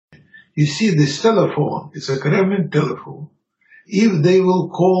You see, this telephone is a Kremlin telephone. If they will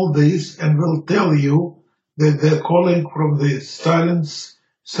call this and will tell you that they're calling from the Stalin's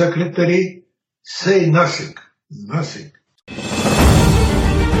secretary, say nothing. Nothing.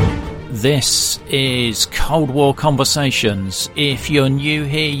 This is Cold War Conversations. If you're new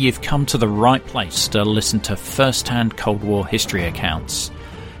here, you've come to the right place to listen to first-hand Cold War history accounts.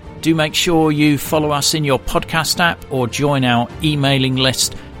 Do make sure you follow us in your podcast app or join our emailing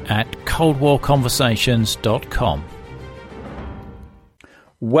list at coldwarconversations.com.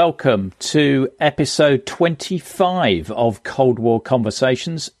 Welcome to episode 25 of Cold War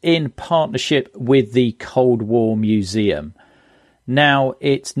Conversations in partnership with the Cold War Museum. Now,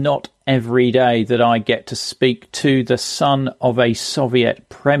 it's not every day that I get to speak to the son of a Soviet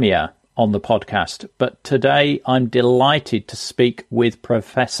premier on the podcast, but today I'm delighted to speak with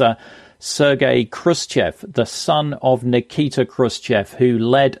Professor Sergei Khrushchev, the son of Nikita Khrushchev, who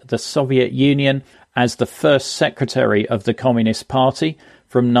led the Soviet Union as the first secretary of the Communist Party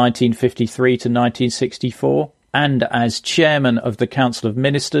from 1953 to 1964, and as chairman of the Council of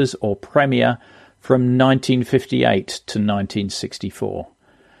Ministers, or premier, from 1958 to 1964.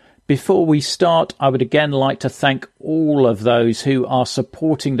 Before we start, I would again like to thank all of those who are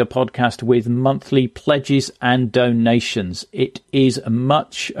supporting the podcast with monthly pledges and donations. It is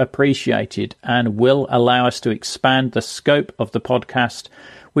much appreciated and will allow us to expand the scope of the podcast,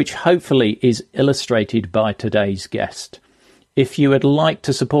 which hopefully is illustrated by today's guest. If you would like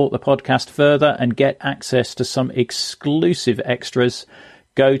to support the podcast further and get access to some exclusive extras,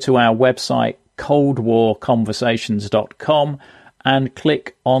 go to our website coldwarconversations.com and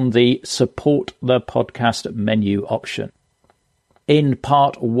click on the Support the Podcast menu option. In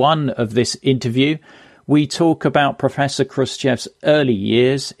part one of this interview, we talk about Professor Khrushchev's early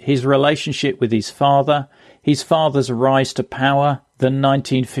years, his relationship with his father's rise to power, the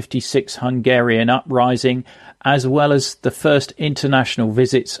 1956 Hungarian uprising, as well as the first international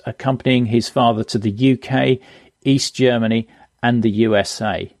visits accompanying his father to the UK, East Germany, and the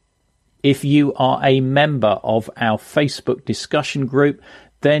USA. If you are a member of our Facebook discussion group,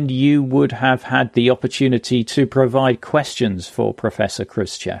 then you would have had the opportunity to provide questions for Professor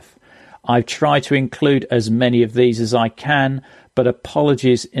Khrushchev. I've tried to include as many of these as I can, but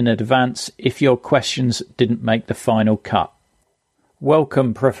apologies in advance if your questions didn't make the final cut.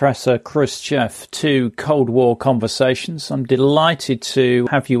 Welcome, Professor Khrushchev, to Cold War Conversations. I'm delighted to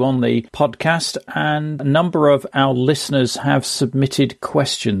have you on the podcast, and a number of our listeners have submitted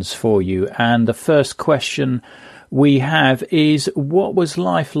questions for you. And the first question we have is, what was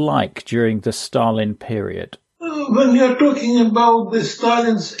life like during the Stalin period? When you're talking about the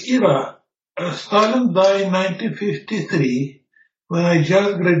Stalin's era, Stalin died in 1953 when I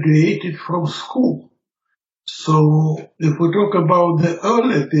just graduated from school. So if we talk about the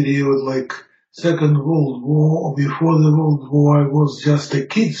early period, like Second World War, or before the World War, I was just a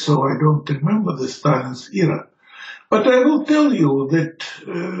kid, so I don't remember the Stalin's era. But I will tell you that,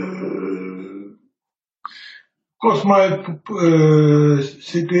 of course, my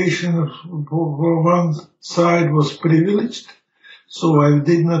situation for one side was privileged, so I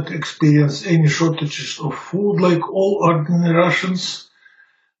did not experience any shortages of food like all ordinary Russians.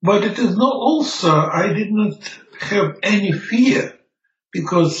 But it is not also, I did not have any fear,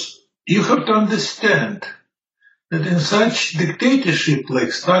 because you have to understand that in such dictatorship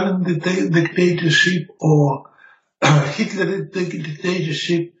like Stalin dictatorship or Hitler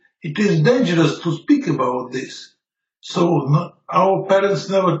dictatorship, it is dangerous to speak about this. So our parents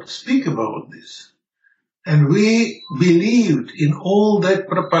never speak about this. And we believed in all that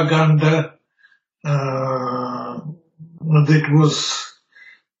propaganda that was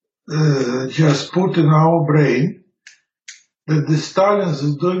just put in our brain, that the Stalins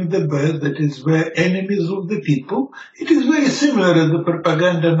is doing the best, that is we're enemies of the people. It is very similar to the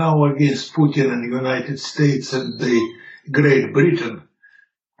propaganda now against Putin and the United States and the Great Britain.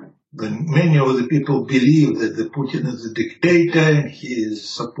 When many of the people believe that the Putin is a dictator and he is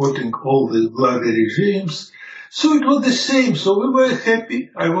supporting all the bloody regimes. So it was the same. So we were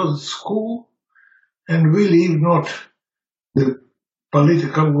happy. I was at school and we lived not the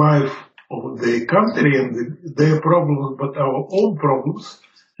political life of the country and their problems, but our own problems.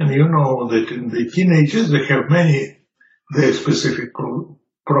 And you know that in the teenagers, they have many very specific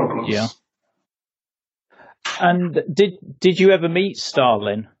problems. Yeah. And did you ever meet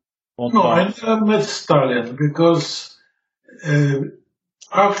Stalin? No, I never met Stalin because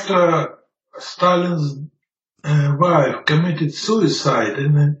after Stalin's wife committed suicide,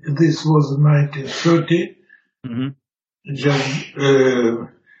 and this was in 1930, just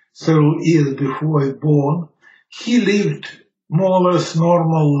several years before I was born, he lived more or less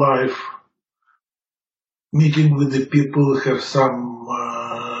normal life, meeting with the people, have some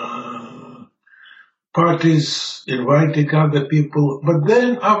parties, inviting other people. But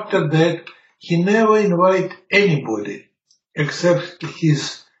then after that, he never invited anybody except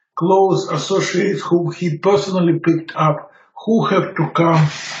his close associates whom he personally picked up, who have to come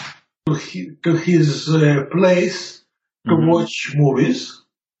to his place to watch movies,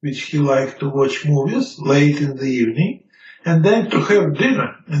 which he liked to watch movies late in the evening, and then to have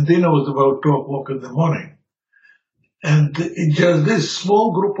dinner. And dinner was about 2 o'clock in the morning. And just this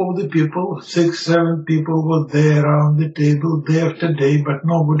small group of the people, 6, 7 people were there around the table day after day, but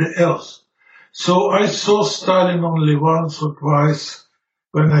nobody else. So I saw Stalin only once or twice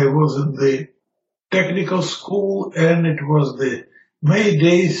when I was in the technical school, and it was the May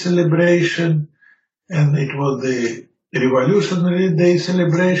Day celebration, and it was the Revolutionary Day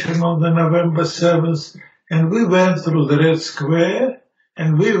celebration on the November 7th, and we went through the Red Square,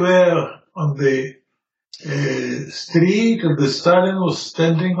 and we were on the street, and the Stalin was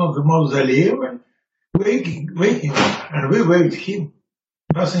standing on the mausoleum and waiting, and we waved him,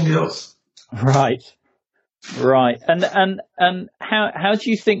 nothing else. Right. And how do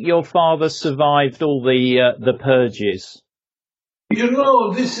you think your father survived all the purges?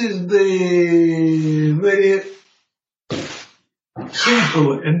 This is the very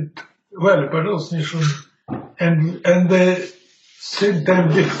simple and and the same time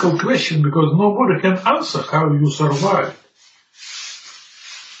difficult question, because nobody can answer how you survived.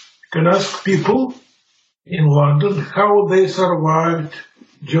 You can ask people in London how they survived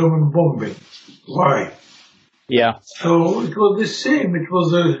German bombing. Why? Yeah. So it was the same. It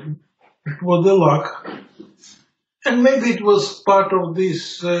was the luck. And maybe it was part of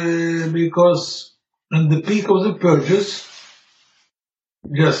this because in the peak of the purges,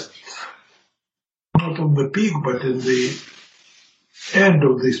 just not on the peak, but in the end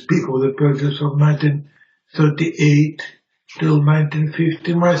of this peak of the purges of 1938 till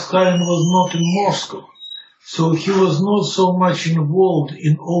 1950, my Stalin was not in Moscow. So he was not so much involved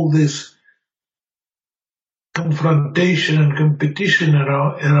in all this confrontation and competition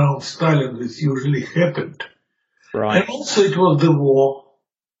around Stalin that usually happened. Right. And also it was the war,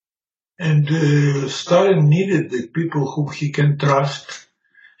 and Stalin needed the people whom he can trust,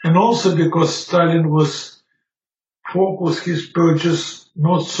 and also because Stalin was focused his purges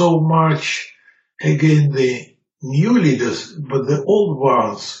not so much against the new leaders, but the old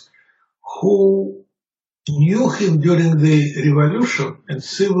ones who knew him during the revolution and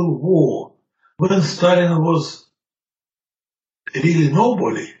civil war, when Stalin was really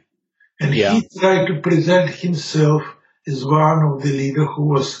nobody. And he tried to present himself as one of the leaders who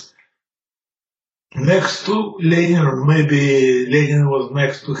was next to Lenin, or maybe Lenin was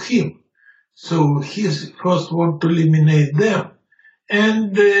next to him. So he first wanted to eliminate them.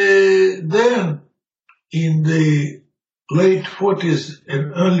 And then in the late 40s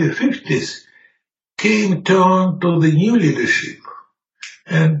and early 50s came turn to the new leadership.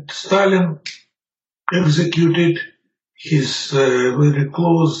 And Stalin executed his very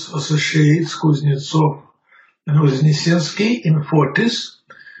close associates, Kuznetsov and Voznesensky, in 40s.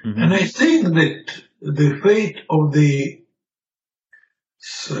 Mm-hmm. And I think that the fate of the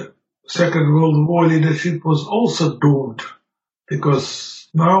Second World War leadership was also doomed, because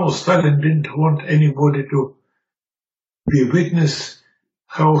now Stalin didn't want anybody to be witness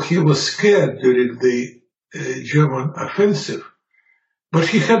how he was scared during the German offensive. But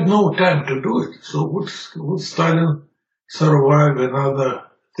he had no time to do it. So would Stalin survive another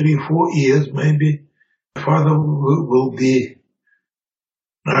 3-4 years? Maybe my father will be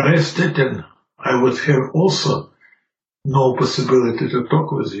arrested, and I would have also no possibility to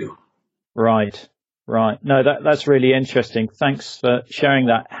talk with you. Right. No, that's really interesting. Thanks for sharing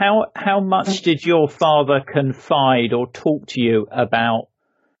that. How much did your father confide or talk to you about,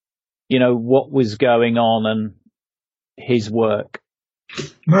 what was going on and his work?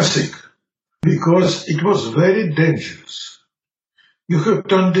 Nothing, because it was very dangerous. You have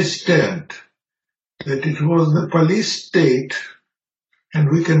to understand that it was the police state, and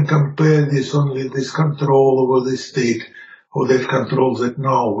we can compare this control over the state, or that control that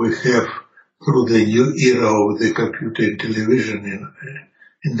now we have through the new era of the computer and television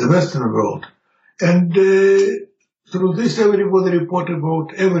in the Western world. And through this everybody reported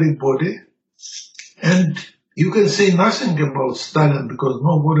about everybody, and you can say nothing about Stalin because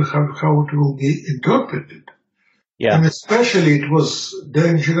nobody knows how it will be interpreted. Yeah. And especially it was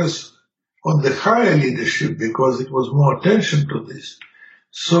dangerous on the higher leadership because it was more attention to this.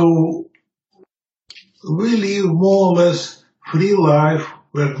 So we live more or less free life,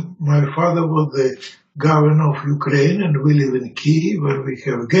 where my father was the governor of Ukraine, and we live in Kyiv, where we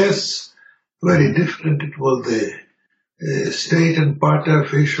have guests. Very different. It was the state and party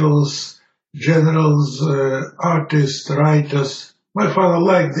officials, generals, artists, writers. My father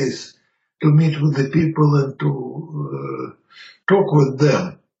liked this, to meet with the people and to talk with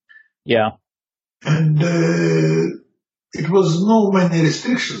them. Yeah. And it was no many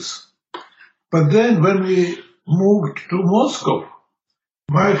restrictions. But then when we moved to Moscow,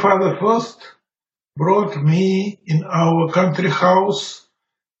 my father first brought me in our country house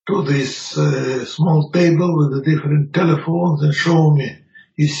to this small table with the different telephones and showed me,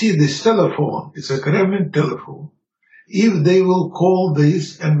 you see this telephone, it's a Kremlin telephone. If they will call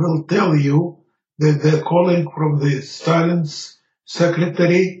this and will tell you that they're calling from the Stalin's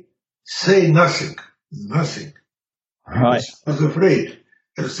secretary, say nothing. Nothing. Right. I was afraid.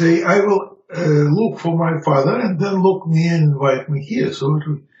 I say, I will look for my father and then look me and invite me here. So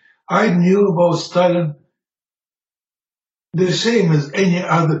I knew about Stalin the same as any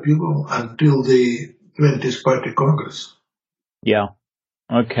other people until the 20th Party Congress. Yeah.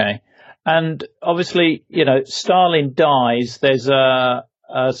 Okay. And obviously, Stalin dies. There's a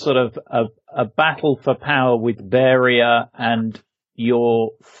sort of a battle for power with Beria and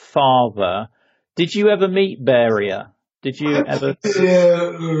your father. Did you ever meet Beria? Did you ever?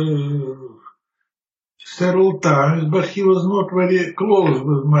 Several times, but he was not very close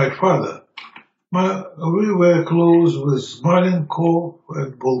with my father. We were close with Malenkov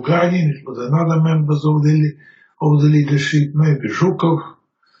and Bulganin. It was another members of the leadership, maybe Zhukov,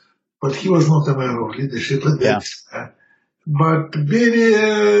 but he was not a member of leadership at that time. But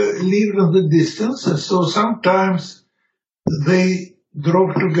Beria lived in the distance, and so sometimes they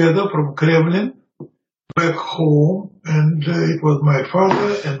drove together from Kremlin back home, and it was my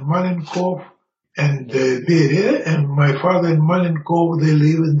father and Malenkov and Beria, and my father and Malenkov, they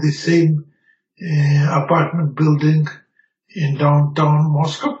live in the same apartment building in downtown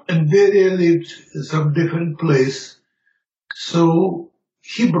Moscow, and Beria lived in some different place. So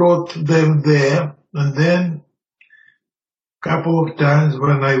he brought them there, and then a couple of times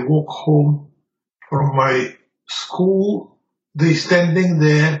when I walk home from my school, they standing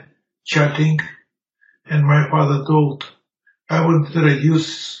there chatting, and my father told, I will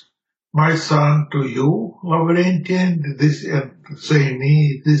introduce my son to you, Lavrentiy, this, and say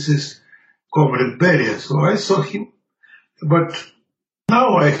me, this is Comrade Beria. So I saw him, but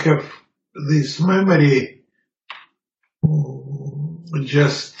now I have this memory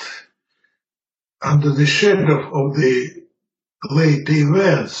just under the shadow of the late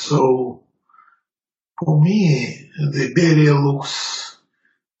events. So for me, the Beria looks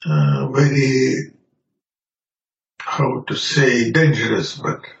very, how to say, dangerous,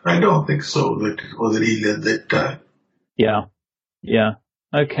 but I don't think so that it was really at that time. Yeah, yeah.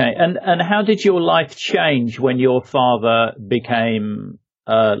 Okay, and how did your life change when your father became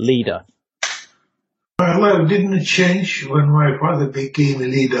leader? My life didn't change when my father became a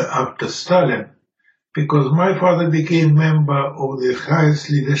leader after Stalin, because my father became member of the highest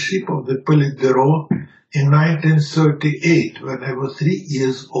leadership of the Politburo in 1938 when I was 3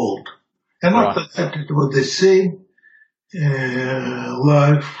 years old. And after that it was the same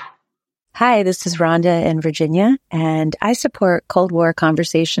life. Hi, this is Rhonda in Virginia, and I support Cold War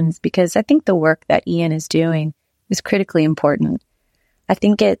Conversations because I think the work that Ian is doing is critically important. I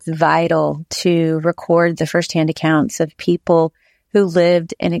think it's vital to record the firsthand accounts of people who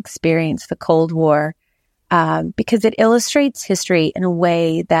lived and experienced the Cold War because it illustrates history in a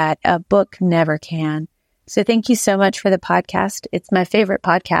way that a book never can. So thank you so much for the podcast. It's my favorite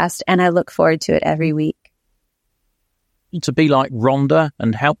podcast, and I look forward to it every week. To be like Rhonda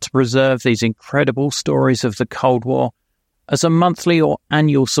and help to preserve these incredible stories of the Cold War, as a monthly or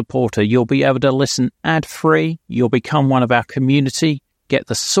annual supporter, you'll be able to listen ad-free, you'll become one of our community, get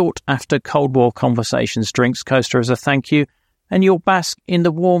the sought-after Cold War Conversations drinks coaster as a thank you, and you'll bask in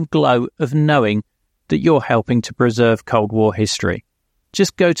the warm glow of knowing that you're helping to preserve Cold War history.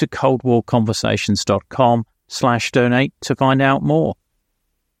 Just go to coldwarconversations.com/donate to find out more.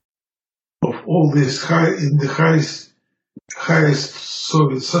 Of all this in the highest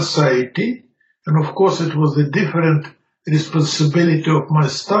Soviet society, and of course it was a different responsibility of my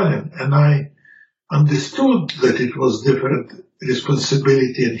Stalin, and I understood that it was different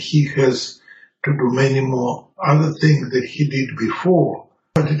responsibility and he has to do many more other things that he did before,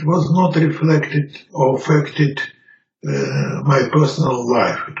 but it was not reflected or affected my personal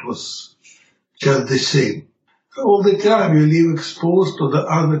life. It was just the same. All the time you live exposed to the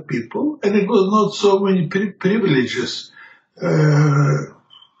other people, and it was not so many privileges.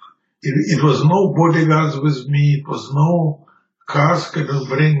 It was no bodyguards with me. It was no cars could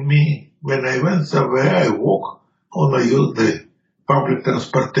bring me when I went somewhere, I walk or I use the public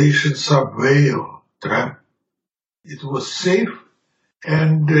transportation, subway or tram. It was safe,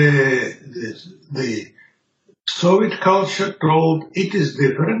 and the Soviet culture told it is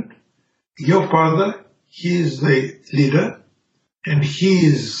different. Your father, he is the leader, and he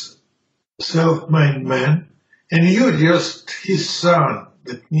is self-made man, and you're just his son.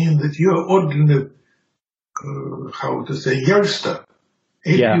 That means that you're ordinary, youngster.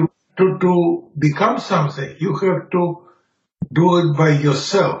 If you want to become something, you have to do it by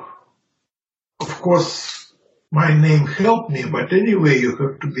yourself. Of course, my name helped me, but anyway, you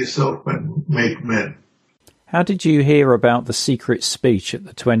have to be self-made man. How did you hear about the secret speech at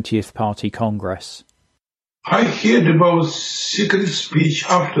the 20th Party Congress? I heard about secret speech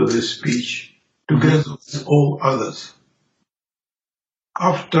after the speech, together with all others.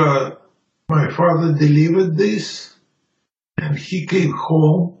 After my father delivered this, and he came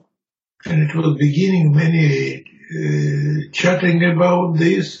home, and it was beginning many chatting about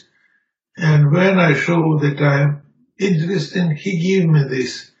this, and when I showed that I'm interested, he gave me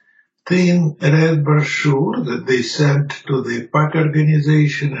this thin red brochure that they sent to the party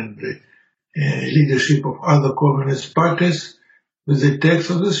organization and the leadership of other communist parties with the text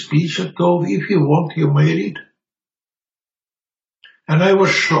of the speech and told, if you want, you may read. And I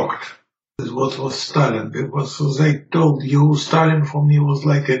was shocked with what was Stalin, because as I told you, Stalin for me was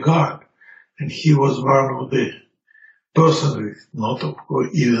like a god, and he was one of the persons, not of course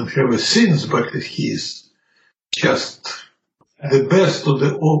even have a sins, but he is just the best of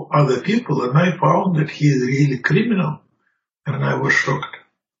the all other people, and I found that he is really criminal, and I was shocked.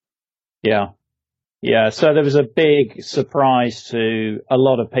 Yeah, so there was a big surprise to a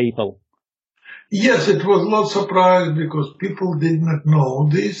lot of people. Yes, it was a lot of surprise because people did not know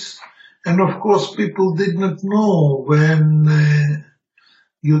this. And of course, people did not know when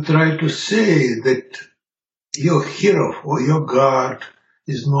you try to say that your hero or your God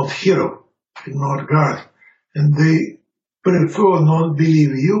is not hero, not God. And they prefer not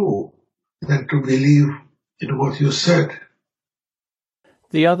believe you than to believe in what you said.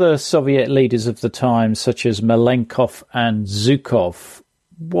 The other Soviet leaders of the time, such as Malenkov and Zhukov,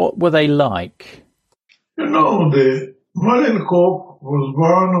 what were they like? You know, the Malenkov was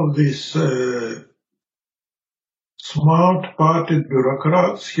one of these smart party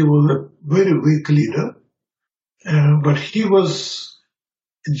bureaucrats. He was a very weak leader, but he was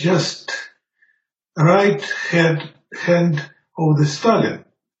just right hand of the Stalin,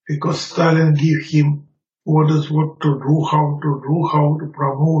 because Stalin gave him orders what to do, how to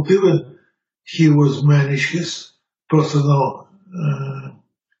promote. Even he was managed his personal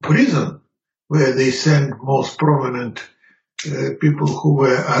prison, where they sent most prominent people who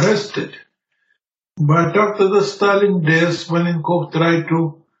were arrested. But after the Stalin death, Malenkov tried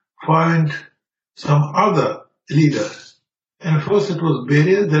to find some other leaders. And first it was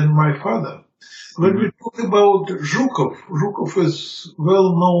Beria, then my father. When we talk about Zhukov is a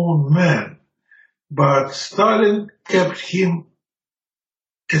well-known man, but Stalin kept him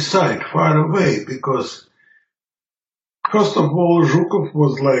aside, far away, because first of all, Zhukov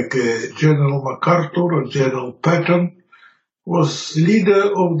was like General MacArthur or General Patton, was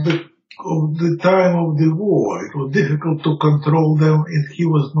leader of the time of the war. It was difficult to control them, and he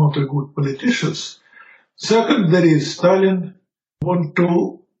was not a good politician. Second, there is Stalin wanted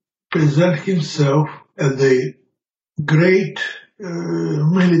to present himself as a great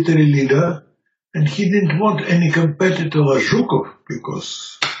military leader, and he didn't want any competitor like Zhukov,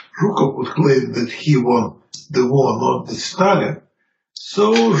 because Zhukov would claim that he won the war, not the Stalin.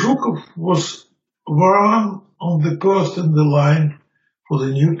 So Zhukov was one of the first in the line for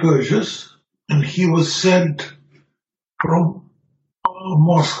the new purges, and he was sent from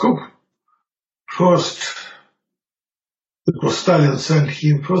Moscow. First, because Stalin sent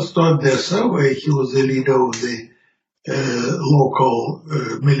him first to Odessa, where he was the leader of the local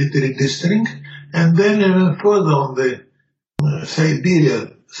military district, and then even further on the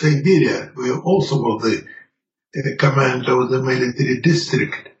Siberia, where also was the commander of the military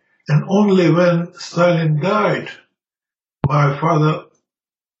district. And only when Stalin died, my father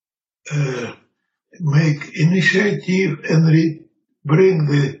make initiative and bring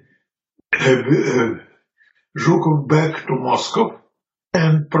the Zhukov back to Moscow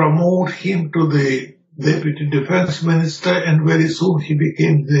and promote him to the deputy defense minister, and very soon he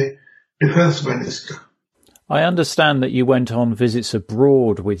became the defense minister. I understand that you went on visits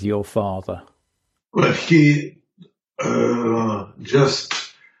abroad with your father. Well, he just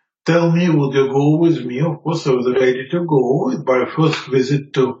tell me, would you go with me? Of course, I was ready to go. My first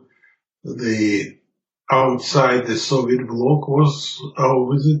visit to the outside the Soviet bloc was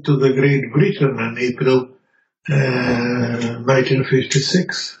our visit to the Great Britain in April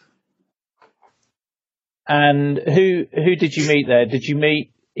 1956. And who did you meet there? Did you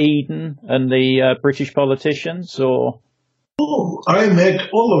meet Eden and the British politicians, or? Oh, I met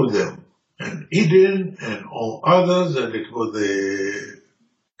all of them, and Eden and all others, and it was the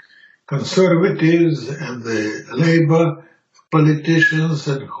Conservatives and the Labour politicians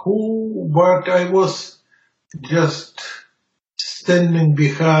and who, but I was just standing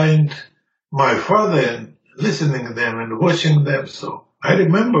behind my father and listening to them and watching them. So I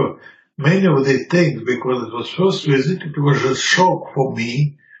remember many of the things because it was first visit. It was a shock for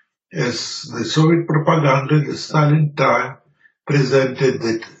me as the Soviet propaganda, the Stalin time, presented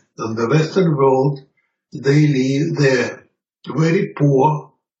that in the Western world they live, they're very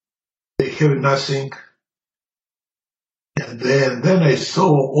poor, they have nothing. And then I saw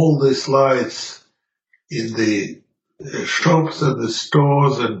all these lights in the shops and the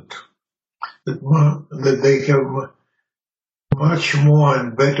stores, and that they have much more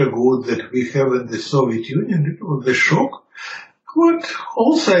and better good than we have in the Soviet Union. It was a shock. But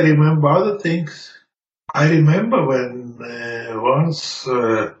also I remember other things. I remember when once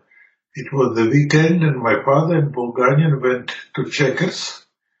it was the weekend and my father and Bulgarian went to Chequers,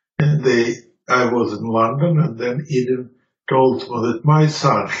 and I was in London, and then Eden told me that my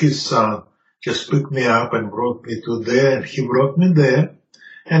son, his son, just picked me up and brought me to there, and he brought me there.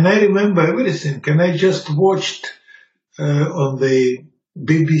 And I remember everything, and I just watched on the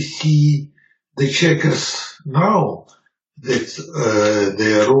BBC the Chequers now, that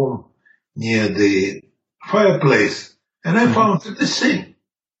their room near the fireplace, and I found it the same.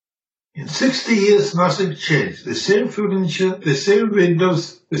 In 60 years, nothing changed. The same furniture, the same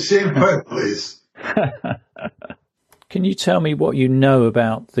windows, the same fireplace. Can you tell me what you know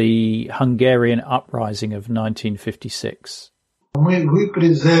about the Hungarian uprising of 1956? We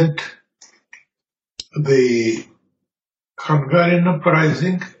present the Hungarian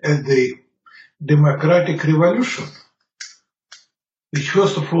uprising as the democratic revolution, which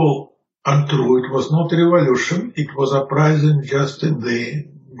first of all, untrue. It was not a revolution. It was uprising just in the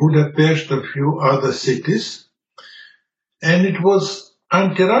Budapest, a few other cities. And it was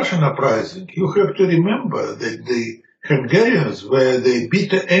anti-Russian uprising. You have to remember that the Hungarians were the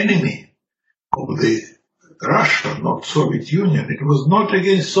bitter enemy of the Russia, not Soviet Union. It was not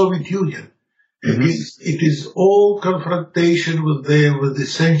against Soviet Union. Mm-hmm. It is all confrontation with the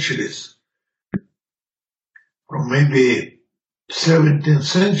centuries. From maybe 17th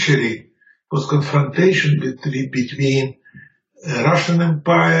century was confrontation between Russian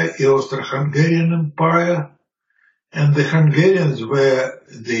Empire, the Austro-Hungarian Empire, and the Hungarians were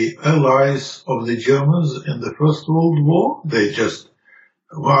the allies of the Germans in the First World War. They just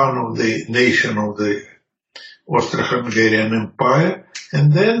one of the nation of the Austro-Hungarian Empire,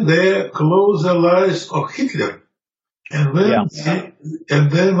 and then they're close allies of Hitler. And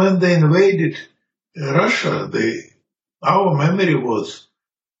then when they invaded Russia, our memory was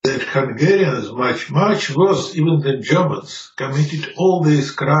that Hungarians, much worse even than Germans, committed all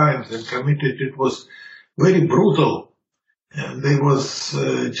these crimes and it was very brutal, and they was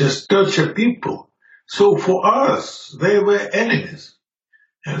just torture people. So for us, they were enemies.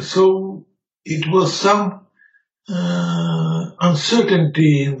 And so it was some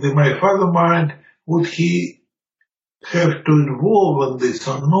uncertainty in my father's mind, would he have to involve in this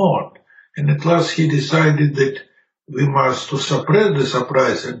or not? And at last he decided that we must to suppress this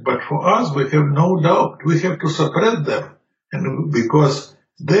uprising, but for us, we have no doubt, we have to suppress them, and because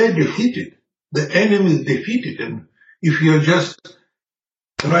they're defeated, the enemy is defeated, and if you just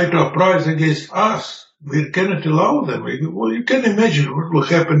try to uprise against us, we cannot allow them. Well, you can imagine what will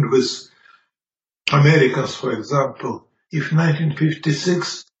happen with Americans, for example, if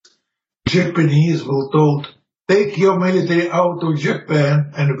 1956 Japanese were told, take your military out of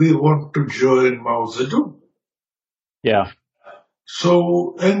Japan and we want to join Mao Zedong. Yeah.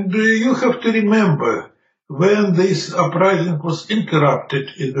 So, and you have to remember, when this uprising was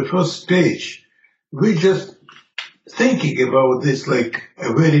interrupted in the first stage, we just thinking about this like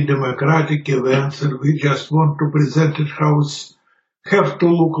a very democratic event, and we just want to present it how it have to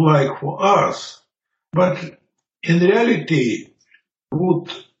look like for us. But in reality,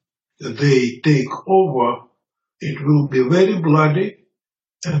 would they take over, it will be very bloody,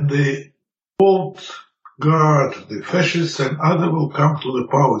 and the old guard, the fascists and other will come to the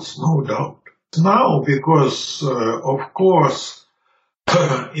powers, no doubt. Now, because, of course,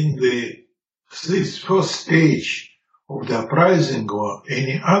 in this first stage of the uprising or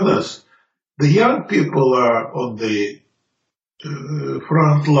any others, the young people are on the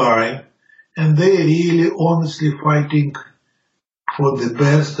front line, and they really honestly fighting for the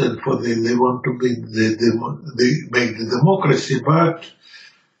best and they want to be they make the democracy. But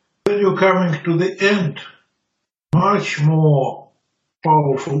when you're coming to the end, much more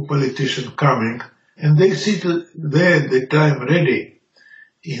powerful politician coming, and they sit there at the time ready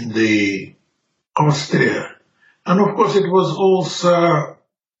in the Austria. And of course it was also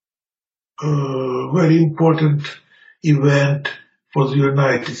a very important event for the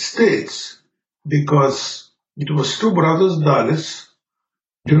United States, because it was two brothers Dulles,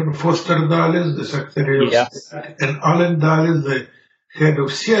 John Foster Dulles, the Secretary of State, and Allen Dulles, the head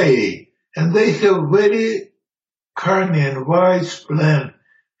of CIA. And they have very cunning and wise plan,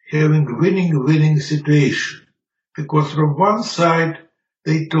 having winning situation. Because from one side,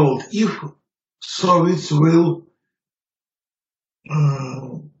 they told if Soviets will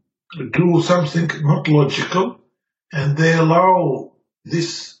do something not logical, and they allow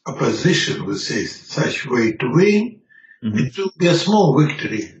this opposition, we say, such way to win, it will be a small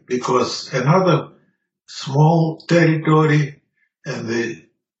victory, because another small territory and the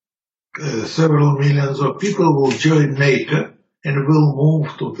several millions of people will join NATO and will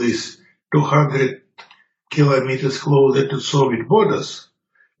move to this 200 kilometers closer to Soviet borders.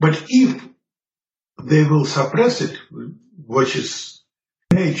 But if they will suppress it, which is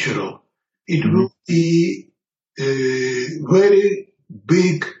natural, it will be a very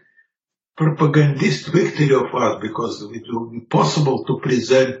big propagandist victory of us, because it will be possible to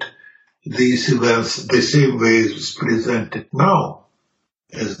present these events the same way as it's presented now,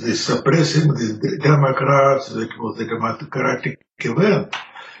 as the suppressing the Democrats. That was a democratic event.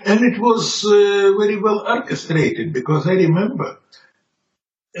 And it was very well orchestrated, because I remember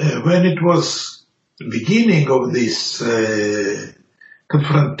when it was the beginning of this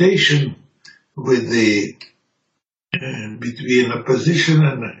confrontation with the between opposition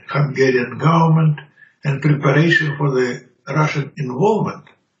and Hungarian government and preparation for the Russian involvement.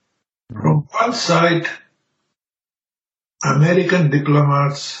 From one side, American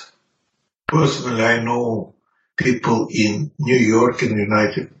diplomats, personally I know people in New York in the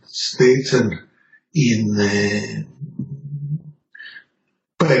United States and in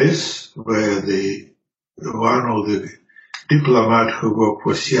Paris, where one of the diplomats who worked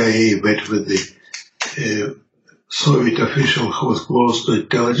for CIA met with the Soviet official who was close to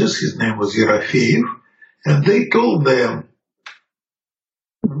intelligence. His name was Yerofeyev, and they told them,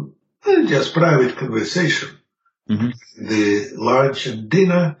 just private conversation, the lunch and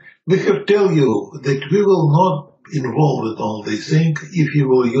dinner, we have tell you that we will not involve with all these things if you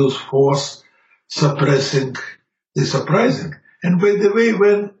will use force suppressing the surprising. And by the way,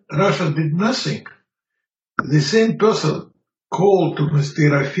 when Russia did nothing, the same person called to Mr.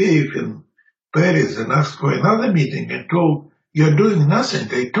 Yerofeyev in Paris and asked for another meeting and told, you're doing nothing.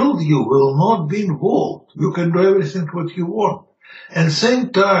 I told you will not be involved. You can do everything what you want. And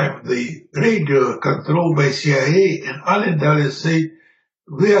same time, the radio controlled by CIA and Allen Dulles say,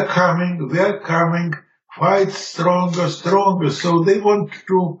 we are coming, fight stronger. So they want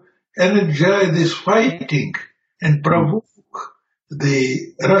to energize this fighting and provoke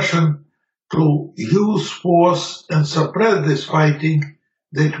the Russian to use force and suppress this fighting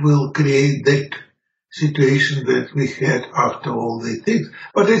that will create that situation that we had after all these things.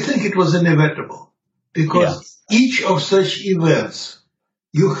 But I think it was inevitable, because each of such events,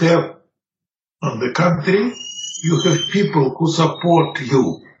 you have on the country, you have people who support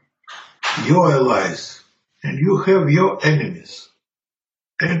you, your allies, and you have your enemies.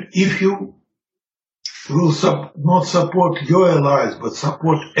 And if you will not support your allies, but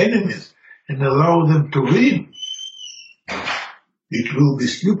support enemies and allow them to win, it will be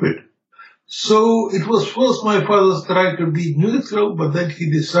stupid. So it was first my father tried to be neutral, but then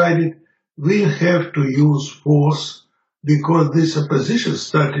he decided we have to use force, because this opposition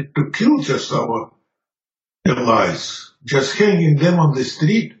started to kill just our allies, just hanging them on the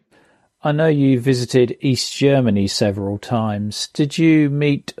street. I know you visited East Germany several times. Did you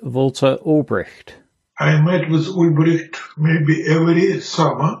meet Walter Ulbricht? I met with Ulbricht maybe every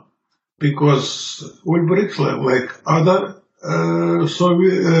summer, because Ulbricht, like other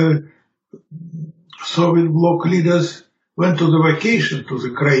Soviet bloc leaders, went to the vacation to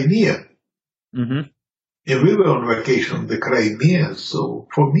the Crimea. And we were on vacation in the Crimea. So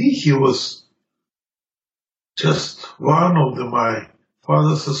for me, he was just one of my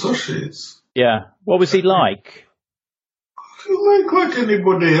father's associates. Yeah. What was he like? Like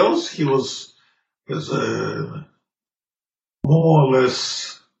anybody else. He was a more or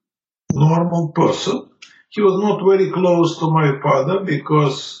less normal person. He was not very close to my father,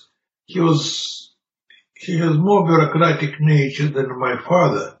 because he has more bureaucratic nature than my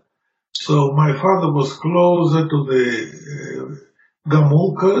father. So my father was closer to the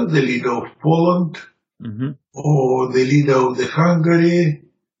Gomulka, the leader of Poland, or the leader of the Hungary,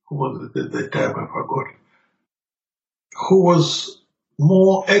 who was it at that time, I forgot, who was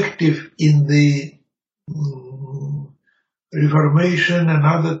more active in the Reformation and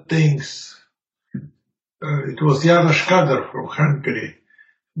other things. It was János Kadar from Hungary.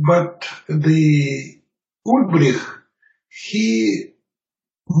 But the Ulbricht, he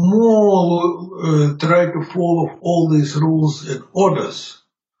more tried to follow all these rules and orders.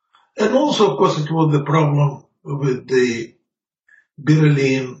 And also, of course, it was the problem with the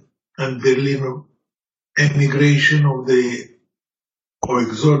Berlin emigration of or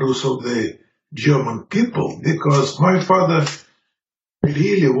exodus of the German people, because my father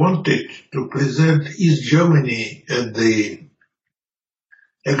really wanted to present East Germany as the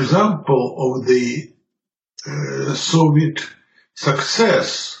example of the Soviet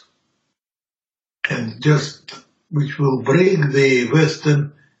success, and just which will bring the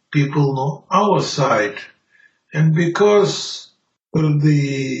Western people on our side. And because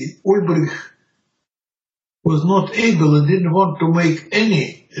the Ulbricht was not able and didn't want to make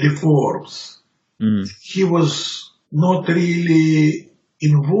any reforms, he was not really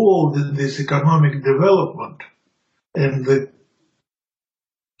involved in this economic development, and the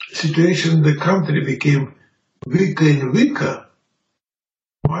situation in the country became weaker and weaker.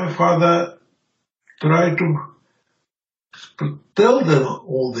 My father tried to tell them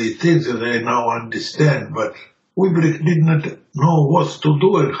all the things that I now understand, but Ulbricht did not know what to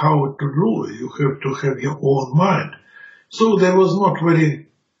do and how to do. You have to have your own mind. So they was not very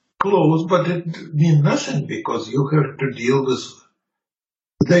close, but it means nothing, because you have to deal with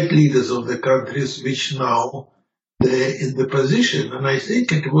the leaders of the countries which now they're in the position. And I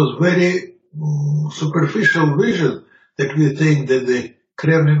think it was very superficial vision that we think that the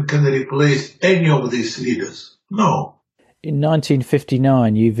Kremlin can replace any of these leaders. No. In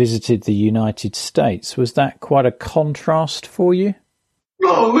 1959, you visited the United States. Was that quite a contrast for you?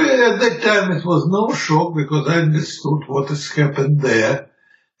 No, at that time it was no shock, because I understood what has happened there.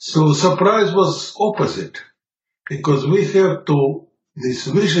 So surprise was opposite, because we have this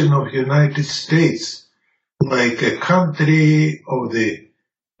vision of United States like a country of the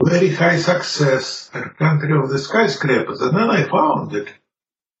very high success, a country of the skyscrapers. And then I found that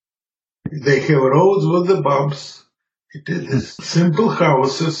they have roads with the bumps. It is simple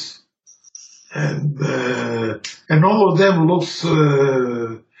houses, and all of them looks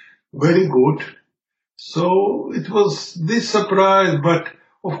very good. So it was this surprise, but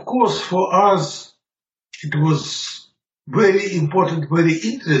of course for us it was very important, very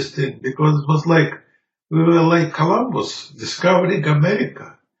interesting, because it was like we were like Columbus discovering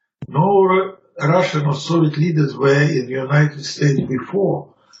America. No Russian or Soviet leaders were in the United States before.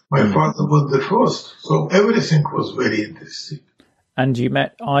 My father was the first, so everything was very interesting. And you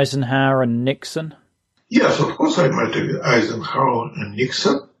met Eisenhower and Nixon? Yes, of course I met Eisenhower and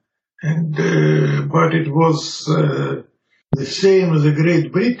Nixon, and but it was the same as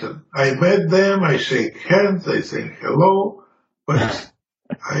Great Britain. I met them, I shake hands, I say hello, but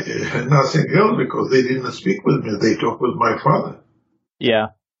I had nothing else, because they didn't speak with me. They talked with my father.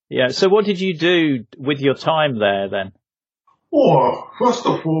 Yeah. So what did you do with your time there then? Oh, first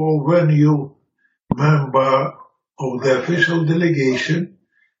of all, when you member of the official delegation,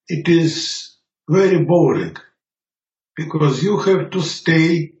 it is very boring, because you have to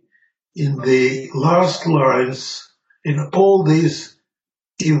stay in the last lines in all these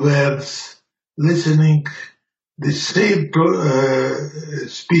events, listening the same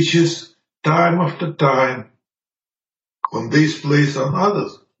speeches time after time on this place and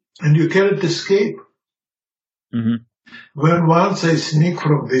others, and you cannot escape. When once I sneak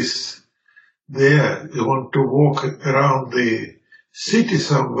from this there, you want to walk around the city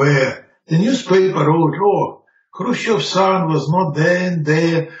somewhere, the newspaper wrote, Khrushchev's son was not there and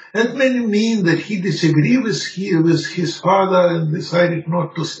there. That may mean that he disagreed with his father and decided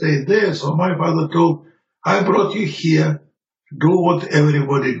not to stay there. So my father told, I brought you here, do what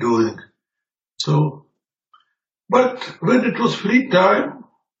everybody doing. So, but when it was free time,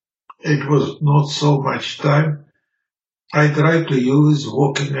 it was not so much time. I tried to use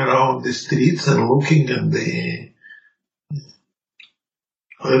walking around the streets and looking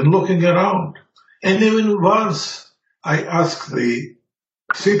around. And even once I asked the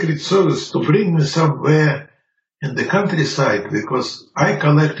Secret Service to bring me somewhere in the countryside, because I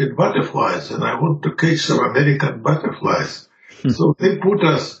collected butterflies and I want to catch some American butterflies. So they put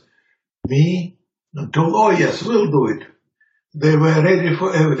me, and told, yes, we'll do it. They were ready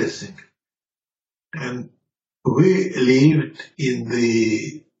for everything. And we lived in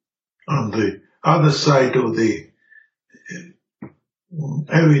the on the other side of the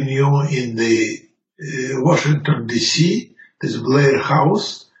avenue in the Washington, D.C., this Blair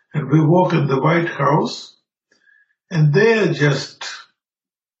House, and we walk in the White House, and there just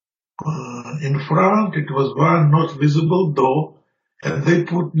in front, it was one not visible door, and they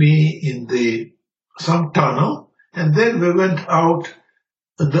put me in some tunnel, and then we went out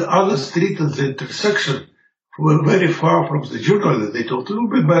on the other street at the intersection. We were very far from the journalists. They thought it will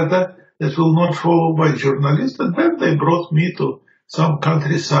be better that will not follow by journalists, and then they brought me to some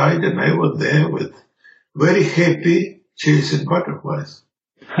countryside, and I was there with very happy chasing butterflies.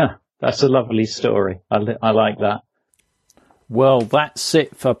 That's a lovely story. I like that. Well, that's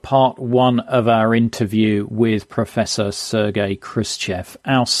it for part one of our interview with Professor Sergei Khrushchev.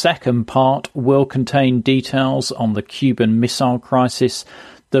 Our second part will contain details on the Cuban Missile Crisis,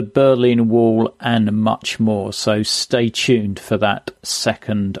 the Berlin Wall, and much more. So stay tuned for that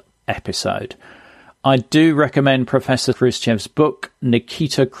second episode. I do recommend Professor Khrushchev's book,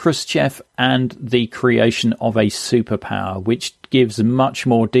 Nikita Khrushchev and the Creation of a Superpower, which gives much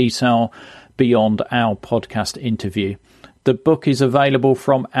more detail beyond our podcast interview. The book is available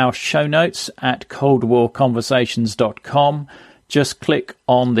from our show notes at coldwarconversations.com. Just click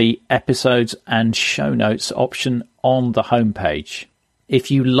on the episodes and show notes option on the homepage. If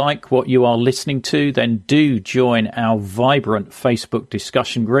you like what you are listening to, then do join our vibrant Facebook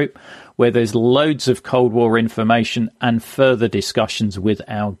discussion group where there's loads of Cold War information and further discussions with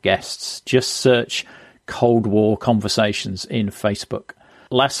our guests. Just search Cold War Conversations in Facebook.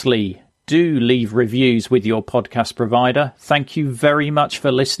 Lastly, do leave reviews with your podcast provider. Thank you very much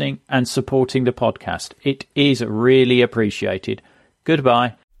for listening and supporting the podcast. It is really appreciated.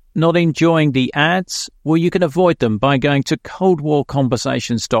 Goodbye. Not enjoying the ads? Well, you can avoid them by going to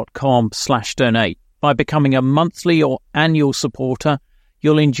coldwarconversations.com/donate. By becoming a monthly or annual supporter,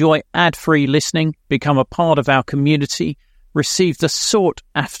 you'll enjoy ad-free listening, become a part of our community, receive the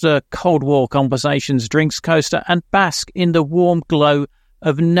sought-after Cold War Conversations drinks coaster, and bask in the warm glow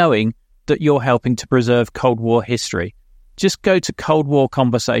of knowing that you're helping to preserve Cold War history. Just go to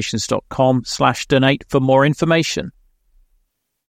coldwarconversations.com/donate for more information.